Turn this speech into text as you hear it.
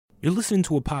You're listening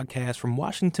to a podcast from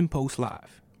Washington Post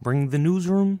Live, bringing the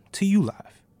newsroom to you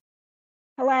live.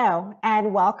 Hello,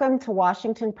 and welcome to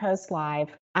Washington Post Live.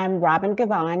 I'm Robin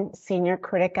Givhan, Senior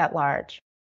Critic-at-Large.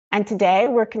 And today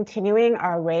we're continuing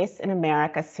our Race in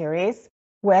America series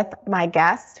with my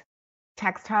guest,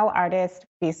 textile artist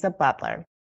Bisa Butler.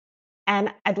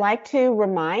 And I'd like to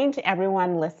remind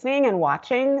everyone listening and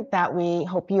watching that we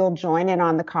hope you'll join in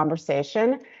on the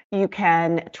conversation. You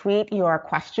can tweet your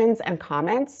questions and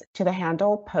comments to the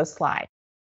handle PostLive.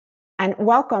 And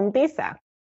welcome, Bisa.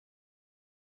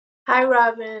 Hi,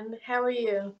 Robin. How are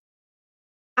you?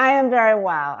 I am very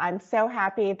well. I'm so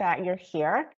happy that you're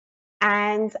here.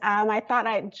 And I thought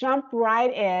I'd jump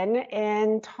right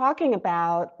in talking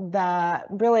about the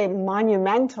really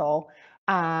monumental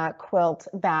quilt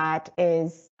that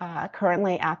is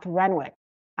currently at the Renwick,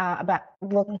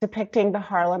 depicting the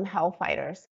Harlem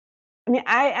Hellfighters. I mean,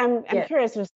 I'm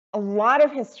curious, there's a lot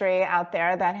of history out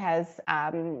there that has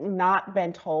not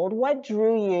been told. What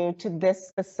drew you to this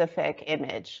specific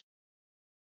image?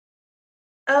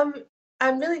 I'm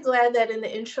really glad that in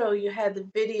the intro you had the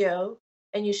video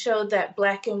and you showed that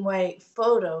black and white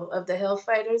photo of the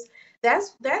Hellfighters.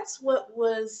 That's what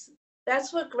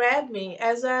grabbed me.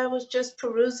 As I was just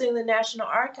perusing the National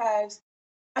Archives,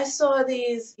 I saw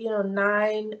these,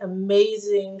 9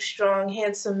 amazing, strong,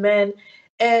 handsome men,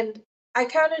 and I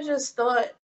kind of just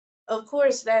thought, of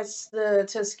course, that's the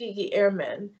Tuskegee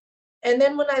Airmen. And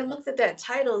then when I looked at that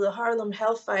title, the Harlem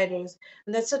Hellfighters,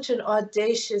 and that's such an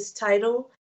audacious title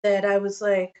that I was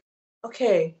like,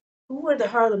 okay, who were the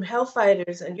Harlem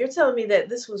Hellfighters? And you're telling me that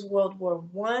this was World War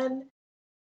I?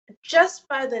 Just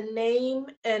by the name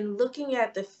and looking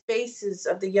at the faces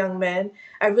of the young men,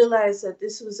 I realized that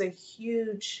this was a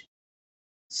huge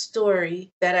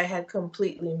story that I had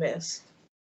completely missed.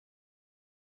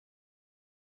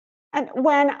 And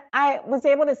when I was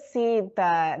able to see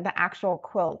the actual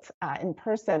quilt in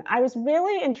person, I was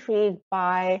really intrigued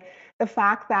by the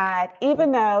fact that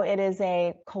even though it is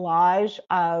a collage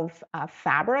of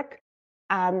fabric,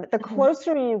 the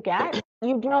closer you get,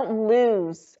 you don't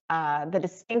lose the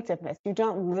distinctiveness. You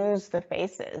don't lose the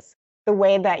faces the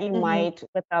way that you might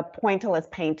with a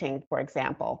pointillist painting, for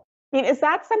example. I mean, is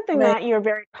that something that you're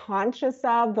very conscious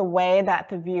of, the way that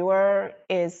the viewer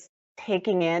is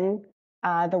taking in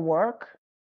the work?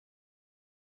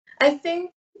 I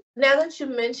think now that you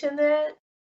mention that,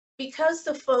 because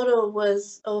the photo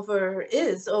is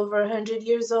over 100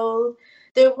 years old,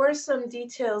 there were some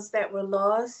details that were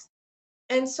lost.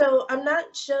 And so I'm not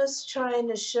just trying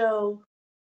to show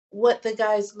what the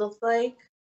guys look like,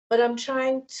 but I'm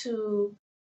trying to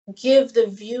give the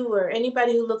viewer,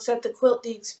 anybody who looks at the quilt,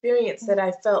 the experience that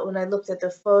I felt when I looked at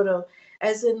the photo,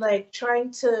 as in like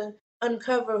trying to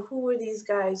uncover who were these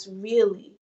guys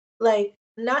really, like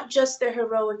not just their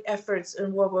heroic efforts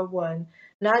in World War I,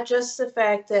 not just the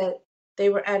fact that they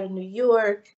were out of New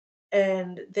York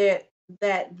and that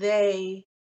they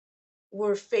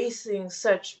were facing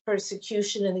such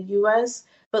persecution in the US,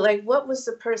 but like what was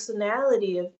the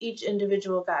personality of each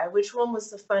individual guy? Which one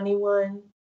was the funny one?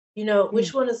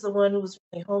 Which one is the one who was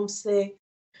really homesick?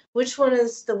 Which one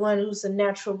is the one who's a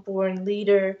natural born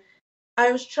leader?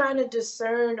 I was trying to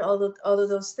discern all of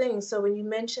those things. So when you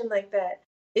mention like that,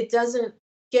 it doesn't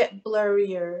get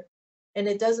blurrier and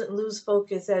it doesn't lose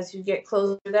focus as you get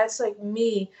closer. That's like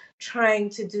me trying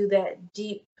to do that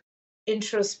deep,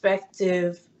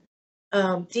 introspective,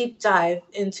 deep dive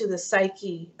into the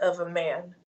psyche of a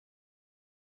man.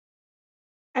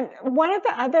 And one of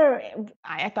the other,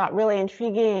 I thought, really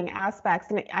intriguing aspects,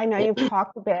 and I know you've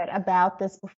talked a bit about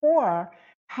this before,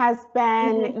 has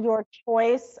been your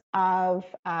choice of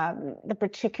the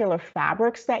particular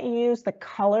fabrics that you use, the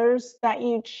colors that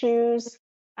you choose,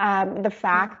 the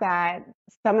fact that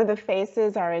some of the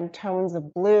faces are in tones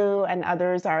of blue and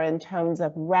others are in tones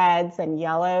of reds and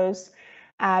yellows.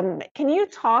 Can you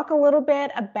talk a little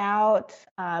bit about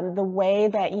the way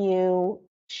that you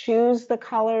choose the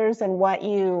colors and what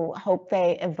you hope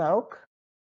they evoke?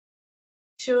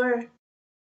 Sure.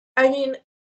 I mean,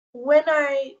 when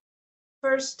I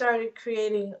first started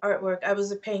creating artwork, I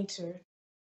was a painter,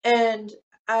 and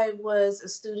I was a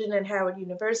student at Howard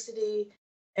University,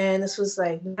 and this was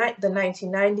like the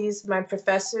 1990s. My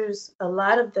professors, a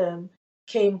lot of them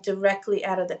came directly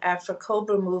out of the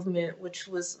Afro-Cobra movement, which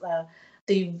was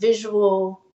the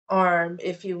visual arm,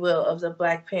 if you will, of the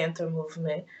Black Panther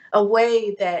movement, a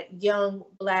way that young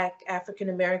Black African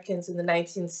Americans in the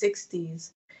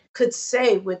 1960s could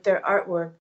say with their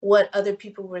artwork what other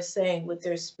people were saying with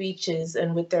their speeches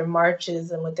and with their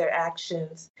marches and with their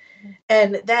actions.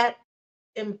 And that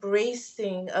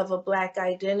embracing of a Black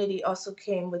identity also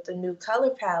came with a new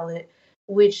color palette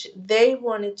which they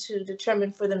wanted to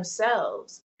determine for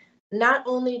themselves, not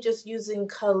only just using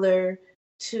color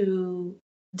to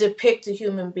depict a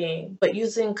human being, but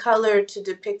using color to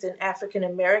depict an African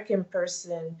American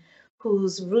person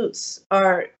whose roots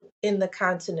are in the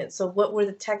continent. So, what were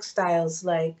the textiles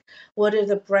like? What are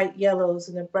the bright yellows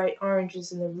and the bright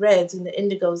oranges and the reds and the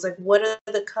indigos? Like, what are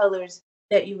the colors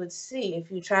that you would see if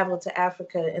you traveled to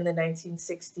Africa in the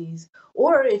 1960s?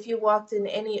 Or if you walked in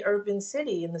any urban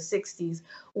city in the 60s,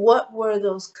 what were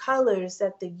those colors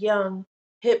that the young,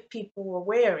 hip people were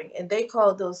wearing? And they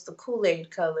called those the Kool-Aid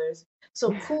colors.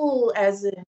 So, cool as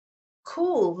in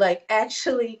cool, like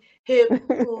actually hip,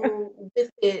 cool, with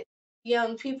it,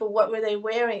 young people, what were they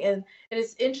wearing? And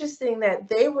it's interesting that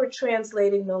they were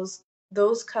translating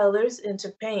those colors into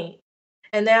paint.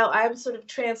 And now I'm sort of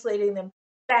translating them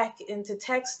back into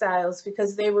textiles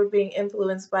because they were being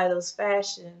influenced by those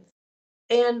fashions.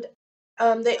 And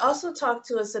they also talk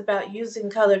to us about using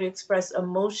color to express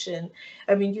emotion.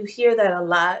 I mean, you hear that a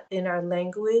lot in our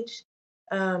language.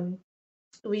 Um,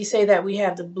 we say that we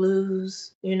have the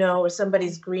blues, or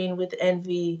somebody's green with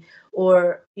envy,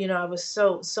 or, I was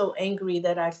so angry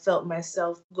that I felt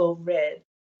myself go red,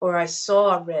 or I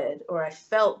saw red, or I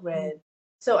felt red.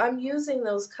 So I'm using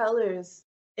those colors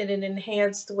in an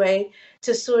enhanced way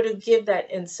to sort of give that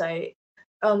insight.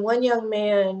 One young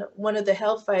man, one of the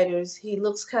Hellfighters, he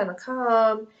looks kind of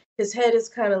calm. His head is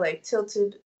kind of like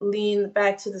tilted, lean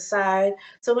back to the side.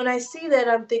 So when I see that,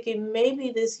 I'm thinking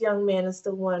maybe this young man is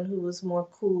the one who was more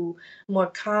cool, more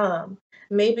calm.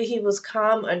 Maybe he was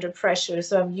calm under pressure.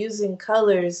 So I'm using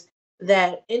colors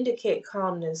that indicate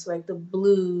calmness, like the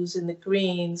blues and the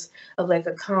greens of like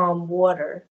a calm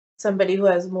water, somebody who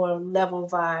has more level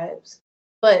vibes.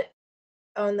 But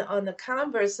on the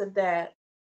converse of that,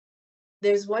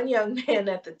 there's one young man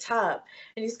at the top,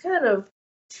 and he's kind of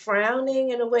frowning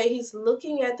in a way. He's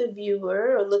looking at the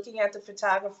viewer or looking at the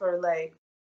photographer like,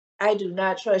 I do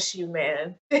not trust you,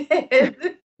 man.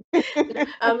 And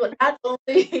I'm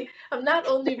not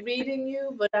only reading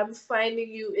you, but I'm finding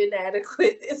you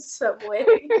inadequate in some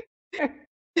way.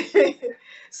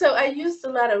 So I used a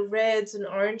lot of reds and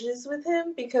oranges with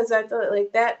him because I thought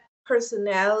like that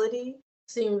personality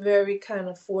seemed very kind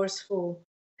of forceful.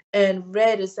 And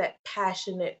red is that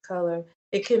passionate color.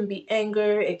 It can be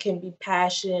anger, it can be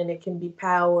passion, it can be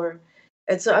power.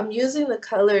 And so I'm using the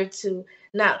color to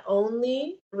not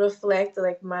only reflect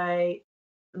like my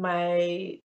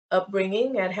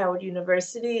upbringing at Howard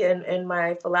University and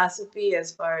my philosophy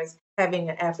as far as having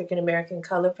an African American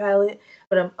color palette,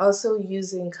 but I'm also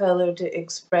using color to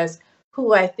express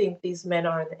who I think these men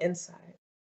are on the inside.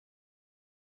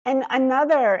 And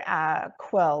another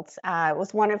quilt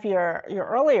was one of your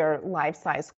earlier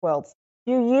life-size quilts.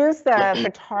 You used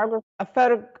the a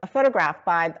photograph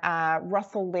by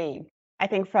Russell Lee, I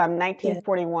think from Yeah.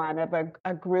 1941, of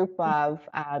a group of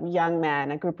young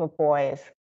men, a group of boys.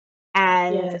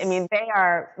 And I mean, Yes. they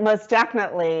are most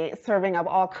definitely serving up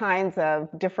all kinds of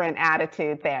different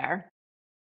attitude there.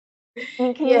 I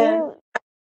mean, Yeah.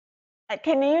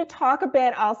 can you talk a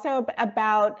bit also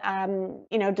about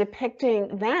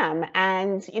depicting them,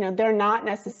 and they're not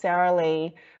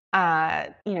necessarily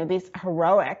these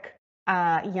heroic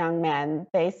young men.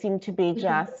 They seem to be Mhm.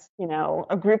 just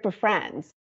a group of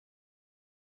friends.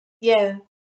 Yeah.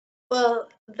 Well,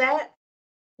 that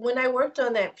when I worked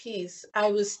on that piece,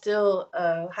 I was still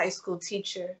a high school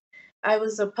teacher. I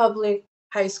was a public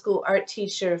high school art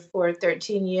teacher for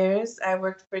 13 years. I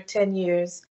worked for 10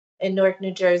 years in Newark,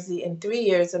 New Jersey, and 3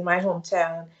 years in my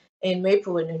hometown in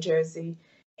Maplewood, New Jersey.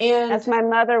 As And my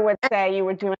mother would say, you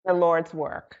were doing the Lord's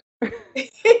work.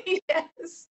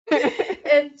 yes.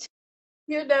 And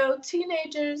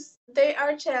teenagers, they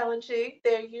are challenging.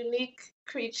 They're unique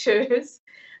creatures.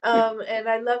 And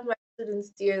I love my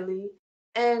students dearly.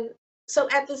 And so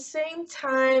at the same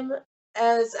time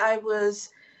as I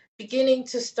was beginning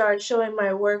to start showing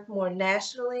my work more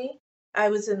nationally, I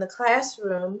was in the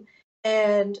classroom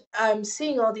and I'm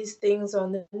seeing all these things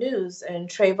on the news. And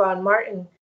Trayvon Martin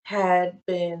had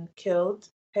been killed,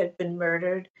 had been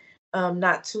murdered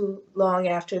not too long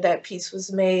after that piece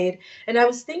was made. And I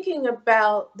was thinking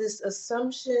about this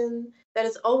assumption that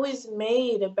is always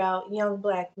made about young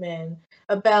Black men,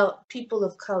 about people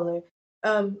of color.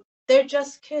 They're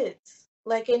just kids,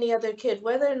 like any other kid,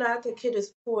 whether or not the kid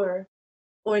is poor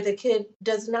or the kid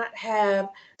does not have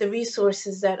the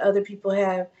resources that other people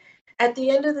have. At the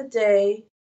end of the day,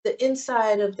 the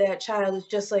inside of that child is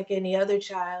just like any other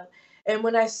child. And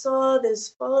when I saw this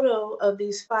photo of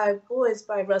these 5 boys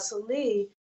by Russell Lee,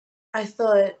 I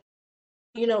thought,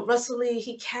 Russell Lee,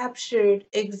 he captured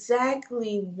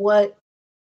exactly what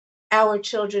our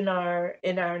children are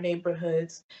in our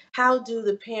neighborhoods? How do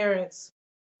the parents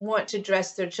want to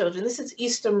dress their children? This is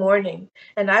Easter morning,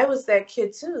 and I was that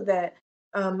kid too. That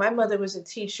my mother was a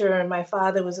teacher and my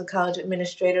father was a college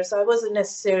administrator, so I wasn't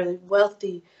necessarily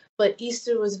wealthy, but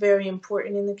Easter was very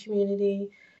important in the community.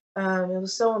 It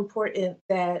was so important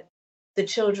that the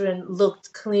children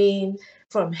looked clean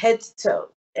from head to toe.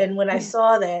 And when I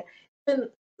saw that, even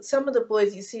some of the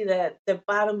boys, you see that the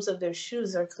bottoms of their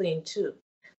shoes are clean too.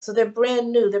 So they're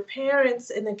brand new. The parents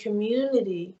in the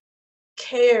community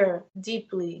care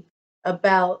deeply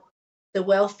about the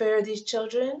welfare of these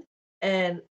children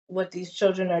and what these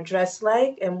children are dressed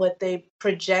like and what they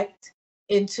project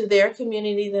into their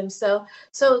community themselves.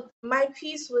 So my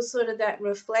piece was sort of that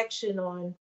reflection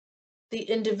on the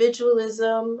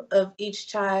individualism of each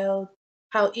child,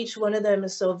 how each one of them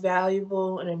is so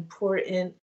valuable and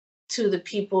important to the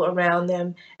people around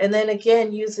them. And then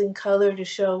again, using color to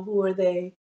show who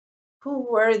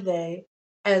were they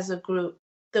as a group.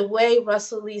 The way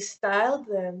Russell Lee styled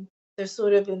them, they're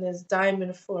sort of in this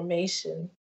diamond formation.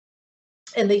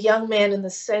 And the young man in the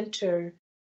center,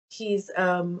 he's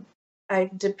I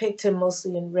depict him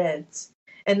mostly in reds.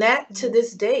 And that to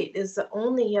this date is the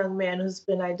only young man who's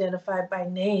been identified by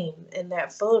name in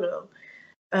that photo.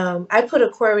 I put a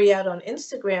query out on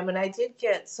Instagram and I did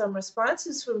get some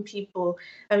responses from people.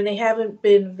 I mean, they haven't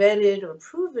been vetted or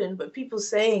proven, but people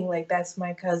saying, like, that's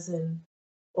my cousin,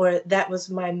 or that was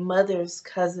my mother's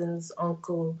cousin's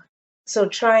uncle. So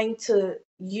trying to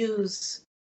use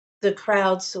the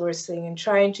crowdsourcing and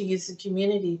trying to use the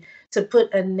community to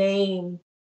put a name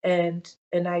and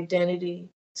an identity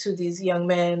to these young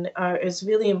men is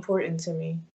really important to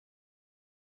me.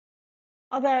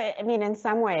 Although, I mean, in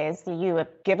some ways, you have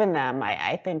given them,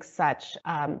 I think, such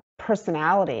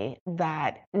personality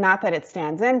that not that it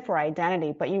stands in for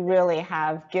identity, but you really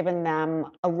have given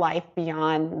them a life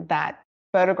beyond that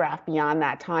photograph, beyond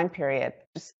that time period,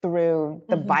 just through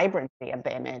the vibrancy of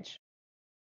the image.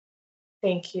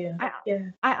 Thank you.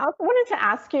 Yeah. I also wanted to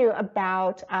ask you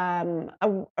about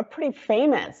a pretty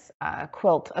famous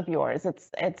quilt of yours.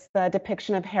 It's the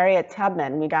depiction of Harriet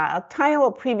Tubman. We got a tiny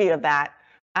little preview of that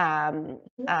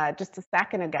just a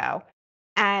second ago.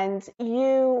 And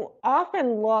you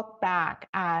often look back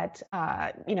at,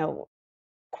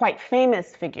 quite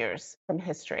famous figures from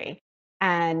history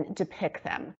and depict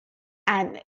them.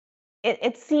 And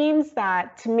it seems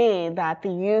that to me that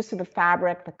the use of the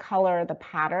fabric, the color, the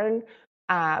pattern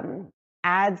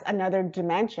adds another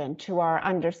dimension to our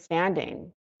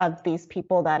understanding of these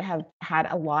people that have had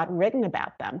a lot written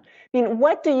about them. I mean,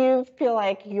 what do you feel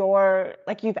like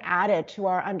you've added to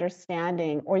our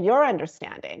understanding or your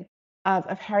understanding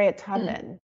of Harriet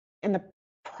Tubman in the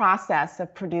process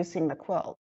of producing the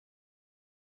quilt?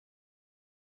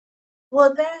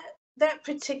 Well, that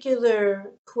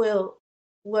particular quilt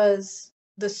was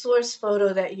the source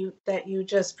photo that you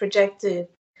just projected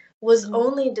was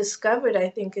only discovered, I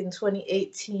think, in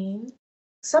 2018.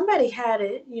 Somebody had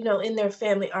it, in their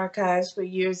family archives for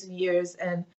years and years,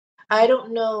 and I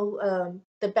don't know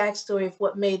the backstory of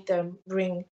what made them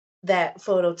bring that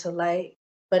photo to light,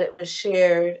 but it was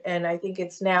shared, and I think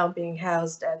it's now being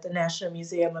housed at the National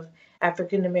Museum of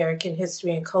African American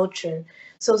History and Culture.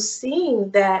 So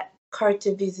seeing that carte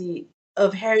de visite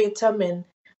of Harriet Tubman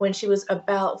when she was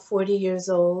about 40 years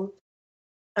old,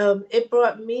 it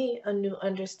brought me a new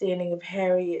understanding of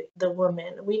Harriet the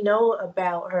woman. We know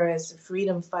about her as a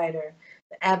freedom fighter,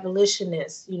 the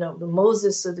abolitionist, the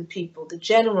Moses of the people, the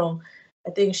general.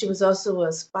 I think she was also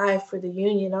a spy for the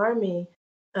Union Army.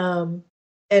 Um,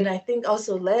 and I think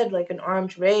also led like an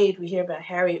armed raid. We hear about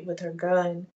Harriet with her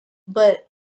gun, but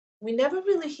we never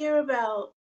really hear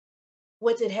about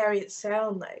what did Harriet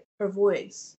sound like, her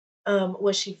voice.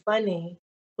 Was she funny?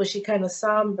 Was she kind of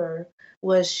somber?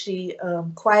 Was she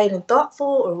quiet and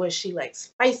thoughtful, or was she like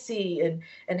spicy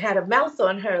and had a mouth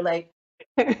on her? Like,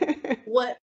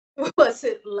 what was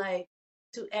it like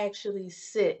to actually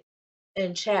sit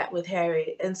and chat with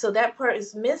Harriet? And so that part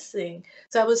is missing.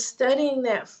 So I was studying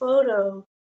that photo,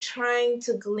 trying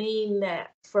to glean that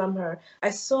from her.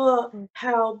 I saw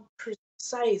how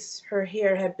precise her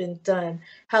hair had been done,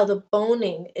 how the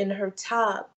boning in her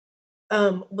top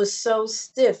was so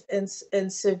stiff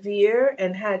and severe,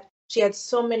 and she had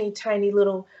so many tiny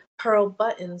little pearl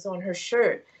buttons on her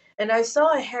shirt. And I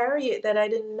saw a Harriet that I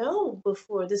didn't know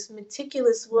before, this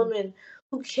meticulous woman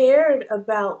who cared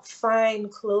about fine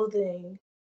clothing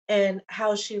and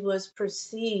how she was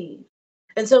perceived.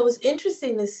 And so it was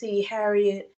interesting to see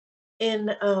Harriet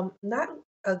in not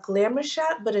a glamour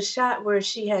shot, but a shot where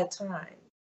she had time.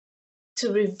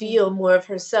 to reveal more of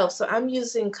herself. So I'm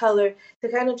using color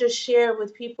to kind of just share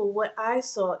with people what I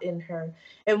saw in her.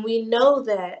 And we know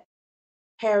that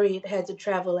Harriet had to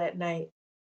travel at night.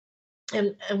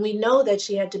 And we know that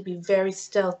she had to be very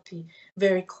stealthy,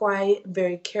 very quiet,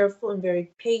 very careful, and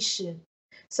very patient.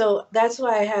 So that's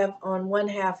why I have on one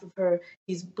half of her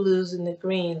these blues and the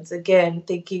greens, again,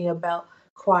 thinking about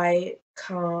quiet,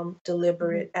 calm,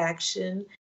 deliberate action.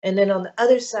 And then on the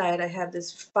other side, I have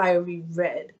this fiery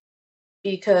red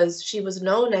because she was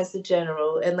known as the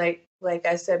general. And like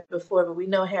I said before, but we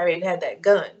know Harriet had that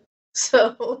gun.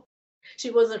 So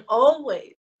she wasn't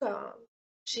always calm.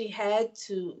 She had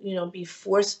to, be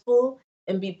forceful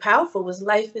and be powerful. It was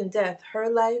life and death, her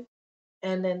life,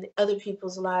 and then the other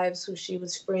people's lives who she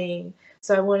was freeing.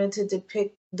 So I wanted to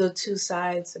depict the two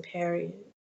sides of Harriet.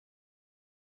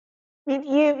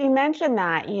 You mentioned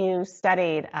that you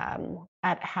studied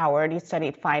at Howard, you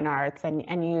studied fine arts,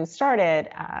 and you started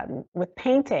with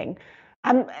painting.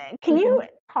 Can you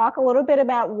talk a little bit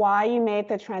about why you made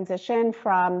the transition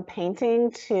from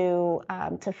painting to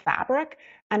fabric,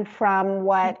 and from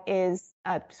what is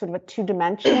sort of a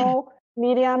two-dimensional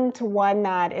medium to one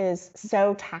that is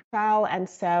so tactile and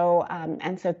so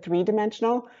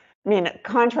three-dimensional? I mean,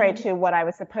 contrary to what I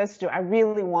was supposed to do, I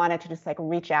really wanted to just like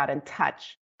reach out and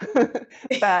touch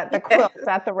the quilts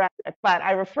at the record, but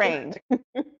I refrained.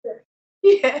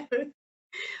 Yeah.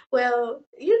 Well,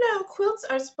 quilts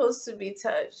are supposed to be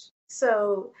touched.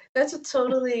 So that's a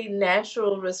totally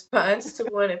natural response to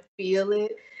want to feel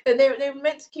it. And they're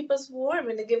meant to keep us warm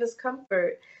and to give us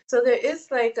comfort. So there is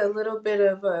like a little bit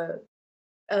of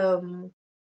um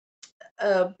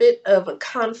a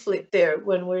conflict there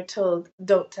when we're told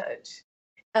don't touch.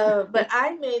 But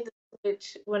I made the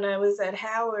switch when I was at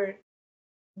Howard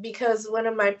because one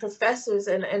of my professors,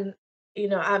 and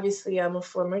obviously I'm a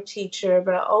former teacher,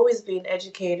 but I'll always be an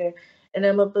educator, and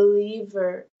I'm a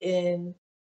believer in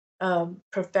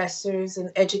professors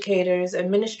and educators,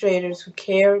 administrators who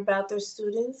care about their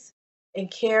students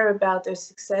and care about their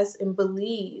success and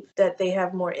believe that they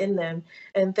have more in them.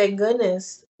 And thank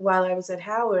goodness, while I was at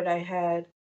Howard, I had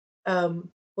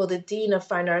well, the dean of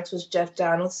fine arts was Jeff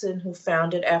Donaldson, who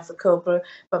founded AfriCobra.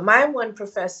 But my one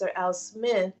professor, Al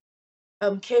Smith,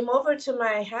 came over to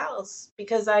my house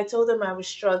because I told him I was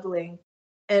struggling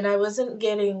and I wasn't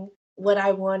getting what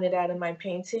I wanted out of my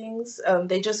paintings.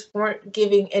 They just weren't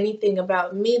giving anything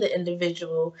about me, the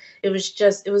individual. It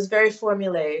was very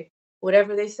formulaic.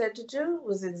 Whatever they said to do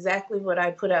was exactly what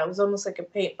I put out. It was almost like a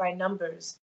paint by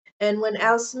numbers. And when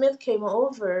Al Smith came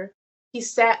over, he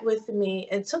sat with me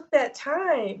and took that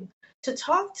time to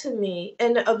talk to me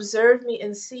and observe me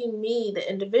and see me, the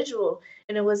individual.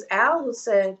 And it was Al who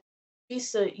said,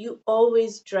 Bisa, you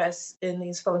always dress in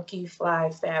these funky fly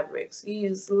fabrics. You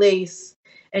use lace,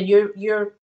 and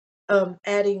you're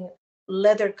adding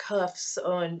leather cuffs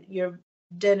on your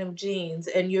denim jeans,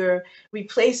 and you're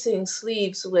replacing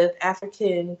sleeves with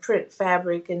African print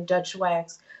fabric and Dutch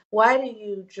wax. Why do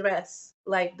you dress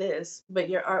like this, but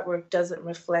your artwork doesn't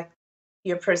reflect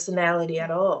your personality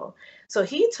at all? So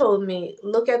he told me,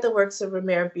 look at the works of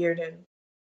Romare Bearden,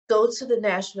 go to the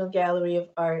National Gallery of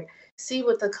Art, see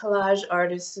what the collage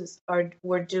artists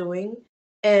were doing,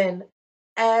 and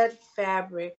add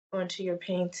fabric onto your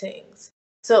paintings.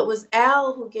 So it was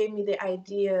Al who gave me the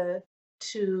idea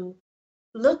to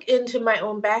look into my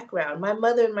own background. My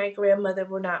mother and my grandmother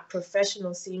were not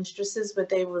professional seamstresses, but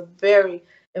they were very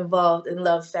involved in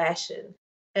love fashion.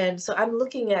 And so I'm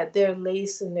looking at their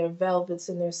lace and their velvets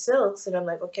and their silks, and I'm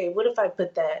like, okay, what if I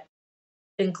put that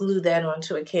and glue that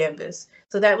onto a canvas?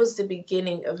 So that was the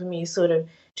beginning of me sort of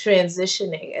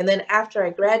transitioning. And then after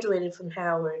I graduated from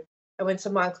Howard, I went to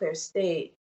Montclair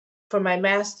State for my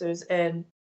master's, and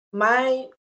my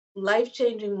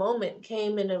life-changing moment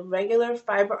came in a regular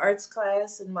fiber arts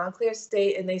class in Montclair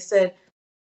State. And they said,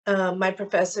 my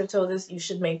professor told us, you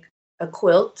should make a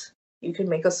quilt. You can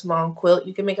make a small quilt.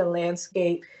 You can make a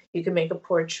landscape. You can make a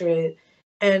portrait.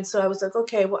 And so I was like,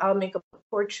 okay, well, I'll make a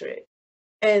portrait.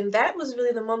 And that was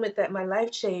really the moment that my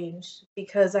life changed,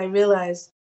 because I realized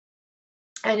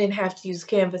I didn't have to use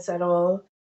canvas at all.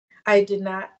 I did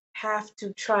not have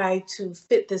to try to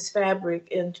fit this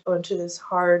fabric onto this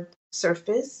hard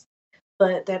surface,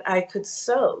 but that I could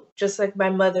sew just like my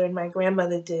mother and my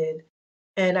grandmother did.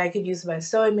 And I could use my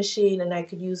sewing machine, and I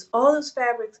could use all those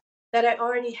fabrics that I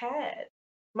already had.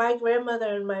 My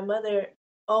grandmother and my mother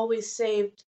always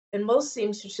saved, and most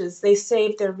seamstresses, they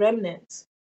saved their remnants.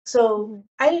 So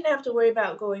I didn't have to worry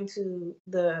about going to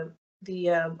the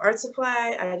art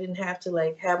supply. I didn't have to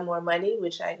like have more money,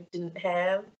 which I didn't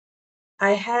have.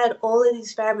 I had all of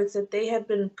these fabrics that they had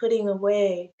been putting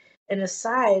away and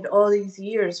aside all these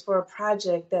years for a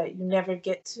project that you never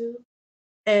get to.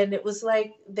 And it was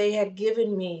like they had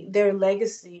given me their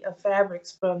legacy of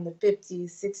fabrics from the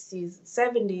 50s, 60s,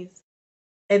 70s,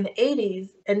 and the 80s,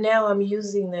 and now I'm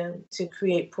using them to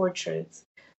create portraits.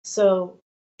 So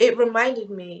it reminded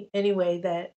me, anyway,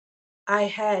 that I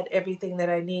had everything that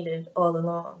I needed all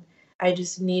along. I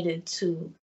just needed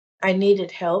to, I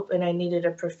needed help and I needed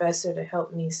a professor to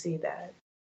help me see that.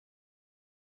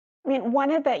 I mean, one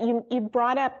of the you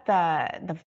brought up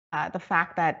the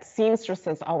fact that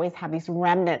seamstresses always have these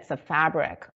remnants of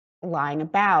fabric lying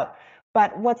about.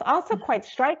 But what's also quite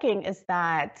striking is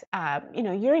that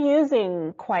you're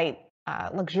using quite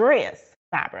luxurious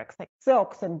fabrics like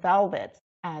silks and velvets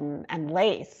and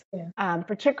lace, Yeah.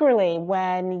 particularly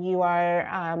when you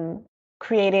are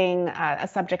creating a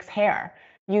subject's hair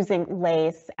using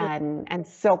lace and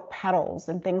silk petals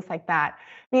and things like that.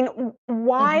 I mean, Mhm.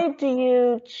 why do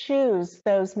you choose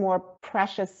those more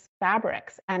precious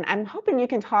fabrics? And I'm hoping you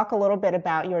can talk a little bit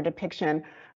about your depiction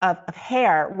of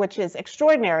hair, which is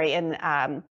extraordinary in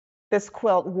this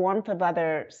quilt, Warmth of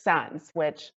Other Suns,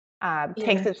 which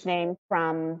takes Yeah. its name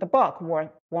from the book,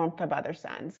 Warmth of Other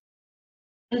Suns.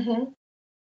 Hmm.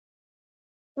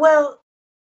 Well,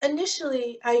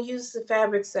 initially, I used the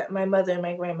fabrics that my mother and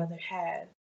my grandmother had.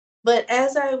 But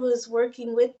as I was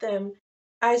working with them,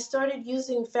 I started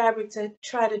using fabric to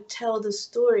try to tell the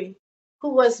story. Who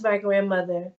was my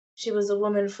grandmother? She was a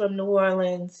woman from New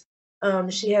Orleans.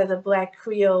 She had a Black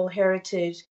Creole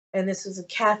heritage, and this was a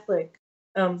Catholic,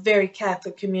 very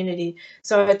Catholic community.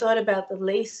 So I thought about the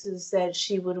laces that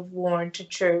she would have worn to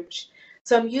church.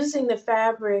 So I'm using the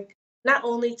fabric not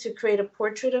only to create a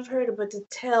portrait of her, but to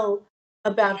tell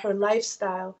about her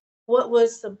lifestyle. What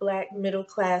was the Black middle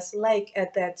class like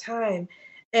at that time?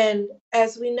 And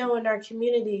as we know in our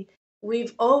community,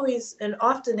 we've always and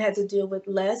often had to deal with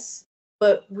less,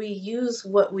 but we use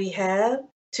what we have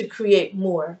to create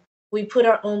more. We put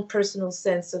our own personal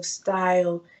sense of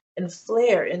style and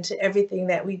flair into everything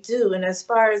that we do. And as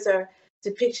far as our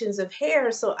depictions of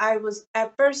hair, so I was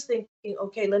at first thinking,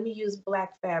 okay, let me use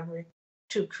Black fabric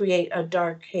to create a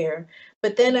dark hair.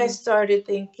 But then I started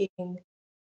thinking,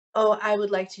 oh, I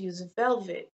would like to use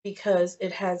velvet because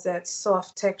it has that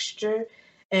soft texture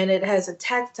and it has a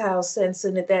tactile sense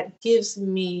in it that gives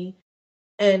me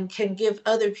and can give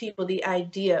other people the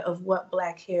idea of what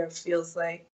Black hair feels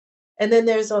like. And then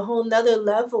there's a whole nother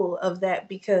level of that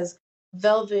because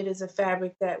velvet is a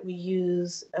fabric that we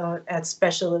use at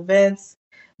special events.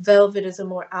 Velvet is a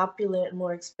more opulent,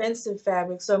 more expensive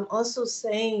fabric. So I'm also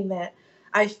saying that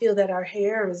I feel that our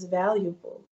hair is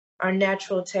valuable, our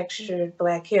natural textured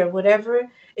Black hair, whatever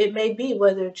it may be,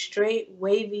 whether it's straight,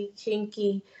 wavy,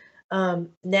 kinky,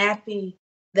 nappy,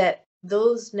 that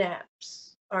those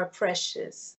naps are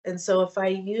precious. And so if I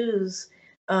use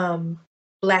um,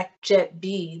 black jet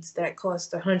beads that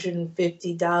cost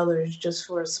 $150 just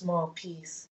for a small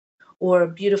piece, or a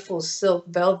beautiful silk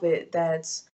velvet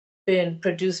that's been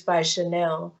produced by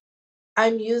Chanel,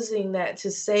 I'm using that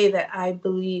to say that I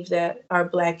believe that our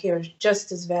Black hair is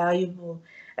just as valuable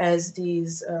as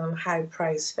these high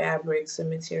price fabrics and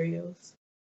materials.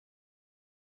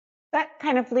 That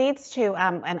kind of leads to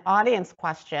an audience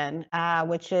question,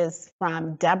 which is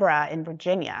from Deborah in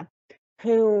Virginia,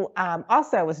 who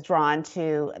also was drawn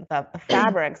to the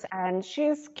fabrics. And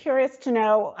she's curious to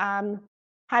know,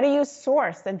 how do you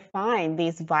source and find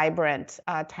these vibrant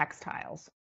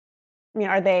textiles? I mean,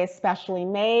 are they specially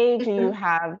made? Do you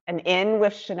have an in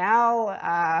with Chanel?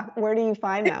 Where do you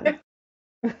find them?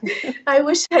 I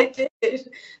wish I did.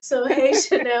 So, hey,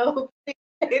 Chanel, please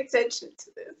pay attention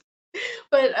to this.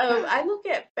 But I look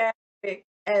at fabric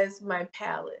as my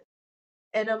palette,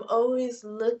 and I'm always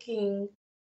looking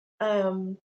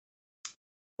um,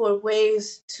 for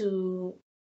ways to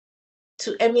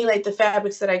emulate the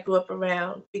fabrics that I grew up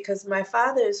around because my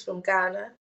father is from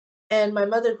Ghana and my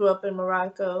mother grew up in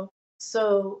Morocco.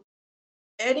 So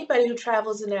anybody who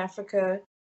travels in Africa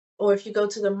or if you go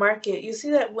to the market, you see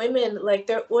that women, like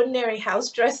their ordinary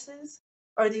house dresses,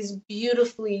 are these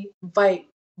beautifully bright,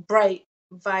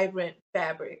 vibrant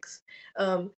fabrics.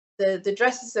 The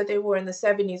dresses that they wore in the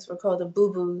 70s were called the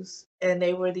boo-boos, and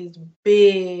they were these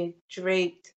big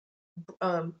draped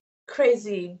um,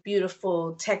 crazy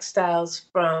beautiful textiles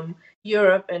from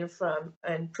Europe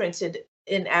and printed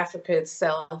in Africa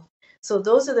itself. So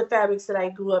those are the fabrics that I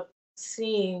grew up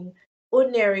seeing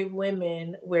ordinary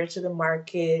women wear to the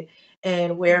market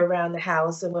and wear around the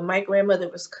house. And when my grandmother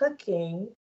was cooking,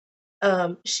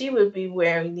 she would be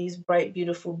wearing these bright,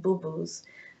 beautiful boo-boos.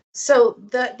 So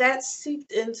that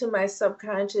seeped into my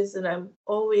subconscious, and I'm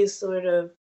always sort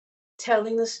of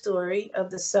telling the story of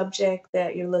the subject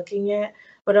that you're looking at,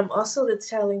 but I'm also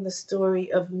telling the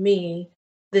story of me,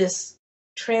 this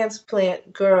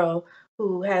transplant girl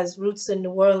who has roots in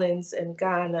New Orleans and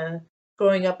Ghana,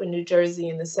 growing up in New Jersey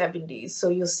in the 70s. So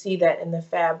you'll see that in the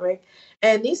fabric.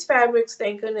 And these fabrics,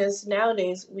 thank goodness,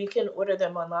 nowadays we can order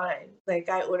them online. Like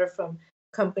I order from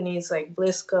companies like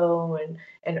Blisco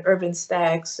and Urban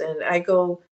Stacks, and I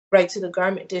go right to the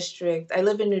garment district. I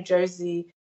live in New Jersey,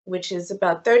 which is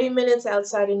about 30 minutes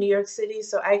outside of New York City.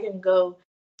 So I can go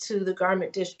to the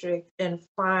garment district and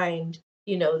find,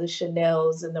 you know, the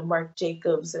Chanels and the Marc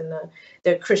Jacobs and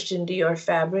their Christian Dior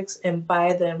fabrics and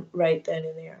buy them right then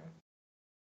and there.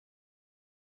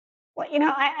 Well, you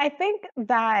know, I think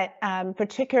that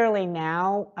particularly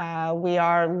now we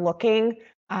are looking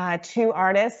to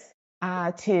artists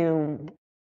to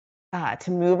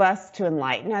move us, to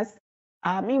enlighten us.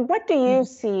 I mean, what do you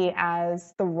see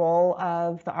as the role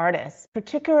of the artist,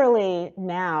 particularly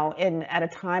now at a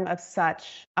time of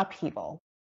such upheaval?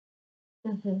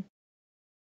 Mm-hmm.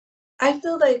 I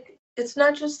feel like it's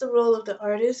not just the role of the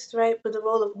artist, right, but the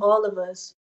role of all of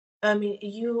us. I mean,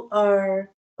 you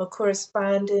are a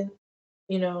correspondent,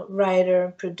 you know,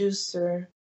 writer, producer,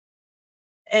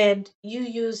 and you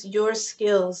use your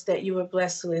skills that you were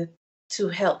blessed with to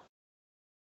help.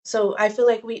 So I feel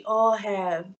like we all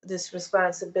have this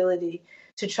responsibility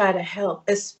to try to help,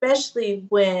 especially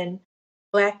when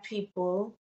Black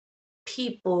people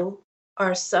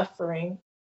are suffering,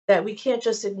 that we can't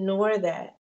just ignore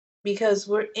that because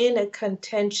we're in a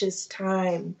contentious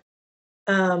time.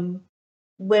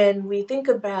 When we think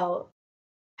about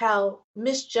how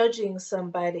misjudging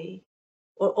somebody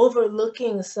or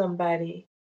overlooking somebody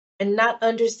and not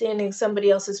understanding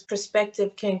somebody else's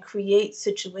perspective can create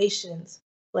situations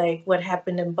like what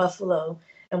happened in Buffalo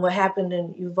and what happened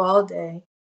in Uvalde.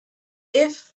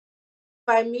 If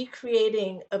by me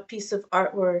creating a piece of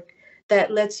artwork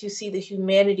that lets you see the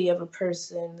humanity of a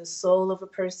person, the soul of a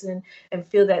person, and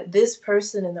feel that this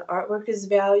person in the artwork is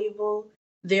valuable,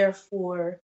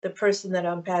 therefore the person that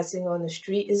I'm passing on the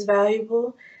street is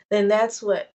valuable, then that's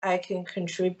what I can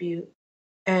contribute.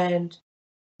 And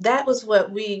that was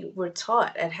what we were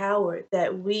taught at Howard,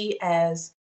 that we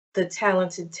as the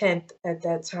talented 10th at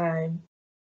that time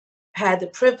had the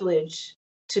privilege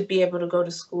to be able to go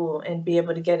to school and be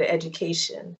able to get an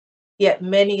education. Yet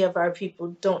many of our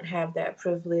people don't have that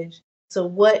privilege. So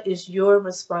what is your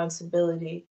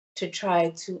responsibility to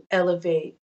try to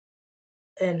elevate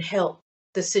and help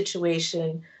the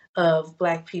situation of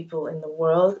Black people in the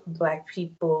world, Black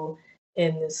people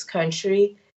in this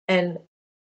country, and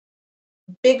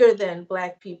bigger than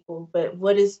Black people, but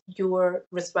what is your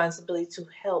responsibility to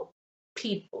help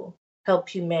people, help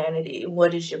humanity?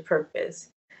 What is your purpose?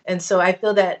 And so I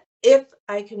feel that if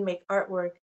I can make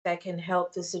artwork that can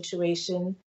help the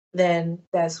situation, then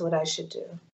that's what I should do.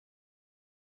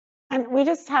 And we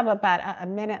just have about a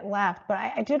minute left, but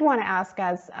I did want to ask,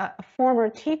 as a former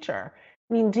teacher,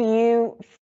 I mean, do you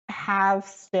have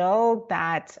still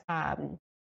that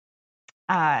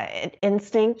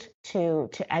instinct to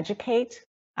educate?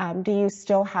 Do you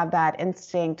still have that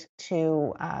instinct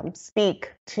to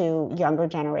speak to younger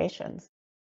generations?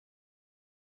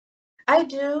 I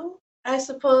do. I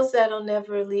suppose that'll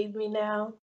never leave me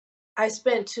now. I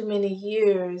spent too many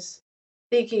years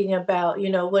thinking about, you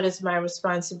know, what is my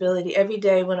responsibility every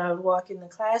day when I would walk in the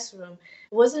classroom.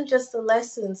 It wasn't just the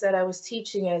lessons that I was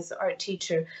teaching as an art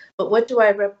teacher, but what do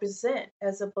I represent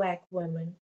as a Black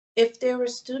woman? If there were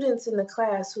students in the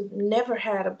class who never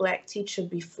had a Black teacher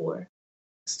before,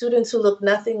 students who look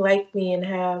nothing like me and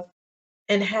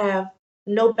have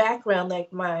no background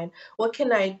like mine, what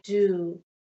can I do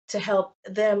to help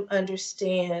them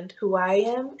understand who I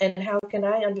am, and how can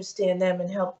I understand them and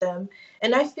help them?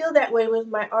 And I feel that way with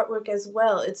my artwork as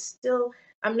well. It's still,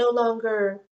 I'm no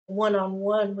longer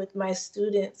one-on-one with my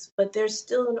students, but there's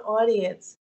still an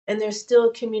audience and there's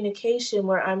still communication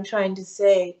where I'm trying to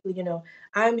say, you know,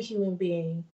 I'm a human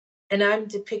being and I'm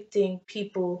depicting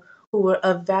people who are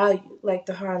of value, like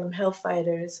the Harlem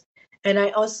Hellfighters. And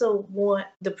I also want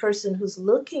the person who's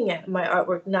looking at my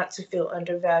artwork not to feel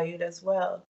undervalued as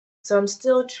well. So I'm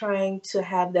still trying to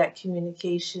have that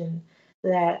communication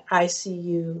that I see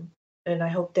you and I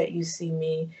hope that you see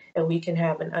me and we can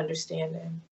have an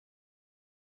understanding.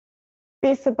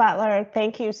 Bisa Butler,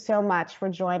 thank you so much for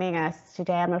joining us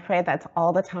today. I'm afraid that's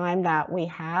all the time that we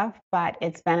have, but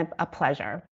it's been a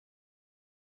pleasure.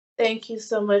 Thank you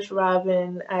so much,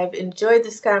 Robin. I've enjoyed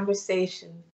this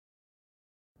conversation.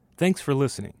 Thanks for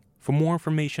listening. For more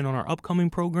information on our upcoming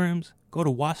programs, go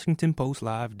to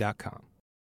WashingtonPostLive.com.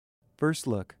 First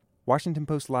Look, Washington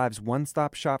Post Live's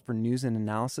one-stop shop for news and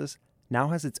analysis, now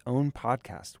has its own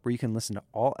podcast where you can listen to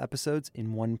all episodes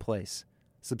in one place.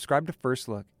 Subscribe to First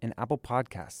Look in Apple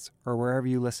Podcasts or wherever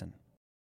you listen.